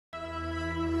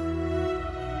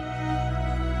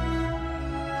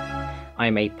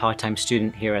I'm a part-time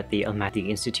student here at the Al-Mahdi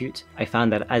Institute. I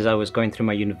found that as I was going through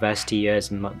my university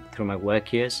years and through my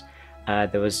work years,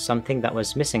 there was something that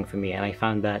was missing for me, and I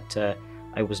found that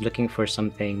I was looking for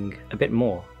something a bit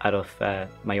more out of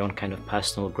my own kind of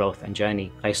personal growth and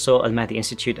journey. I saw Al-Mahdi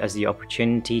Institute as the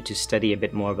opportunity to study a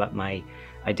bit more about my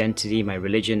identity, my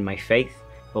religion, my faith.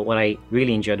 But what I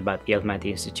really enjoyed about the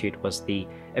Al-Mahdi Institute was the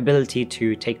ability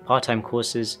to take part-time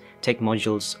courses, take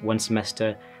modules one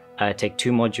semester, take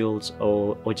 2 modules,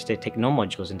 or just take no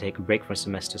modules and take a break for a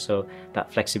semester. So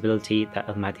that flexibility that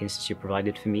Al-Mahdi Institute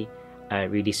provided for me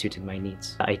really suited my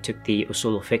needs. I took the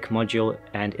Usul al-Fiqh module,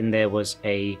 and in there was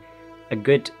a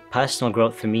good personal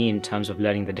growth for me in terms of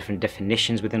learning the different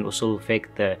definitions within Usul al-Fiqh,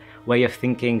 the way of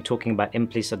thinking, talking about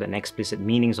implicit and explicit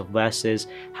meanings of verses,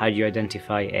 how do you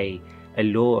identify a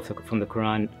law from the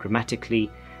Quran grammatically,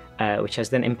 which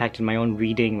has then impacted my own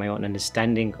reading, my own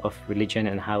understanding of religion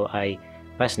and how I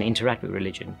personally interact with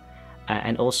religion.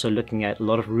 And also looking at a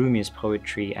lot of Rumi's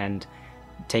poetry and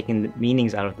taking the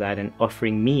meanings out of that and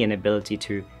offering me an ability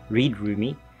to read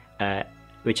Rumi,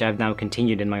 which I've now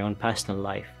continued in my own personal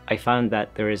life. I found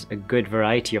that there is a good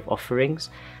variety of offerings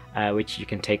which you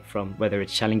can take from, whether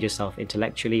it's challenge yourself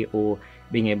intellectually or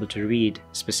being able to read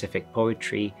specific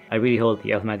poetry. I really hold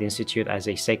the Al-Mahdi Institute as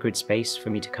a sacred space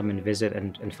for me to come and visit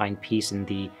and find peace in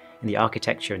the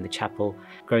architecture, in the chapel.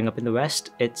 Growing up in the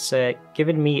West, it's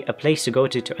given me a place to go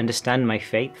to understand my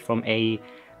faith from a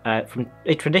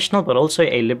traditional but also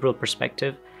a liberal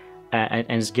perspective, and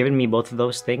it's given me both of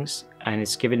those things, and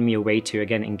it's given me a way to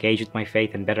again engage with my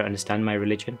faith and better understand my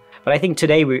religion. But I think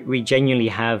today we genuinely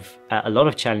have a lot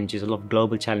of challenges, a lot of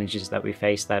global challenges that we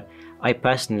face that I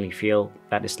personally feel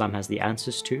that Islam has the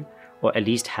answers to, or at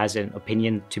least has an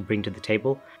opinion to bring to the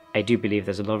table. I do believe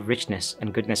there's a lot of richness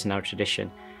and goodness in our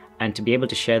tradition, and to be able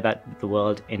to share that with the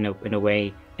world in a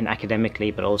way, in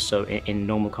academically but also in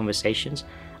normal conversations,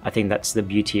 I think that's the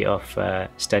beauty of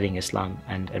studying Islam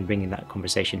and bringing that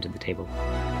conversation to the table.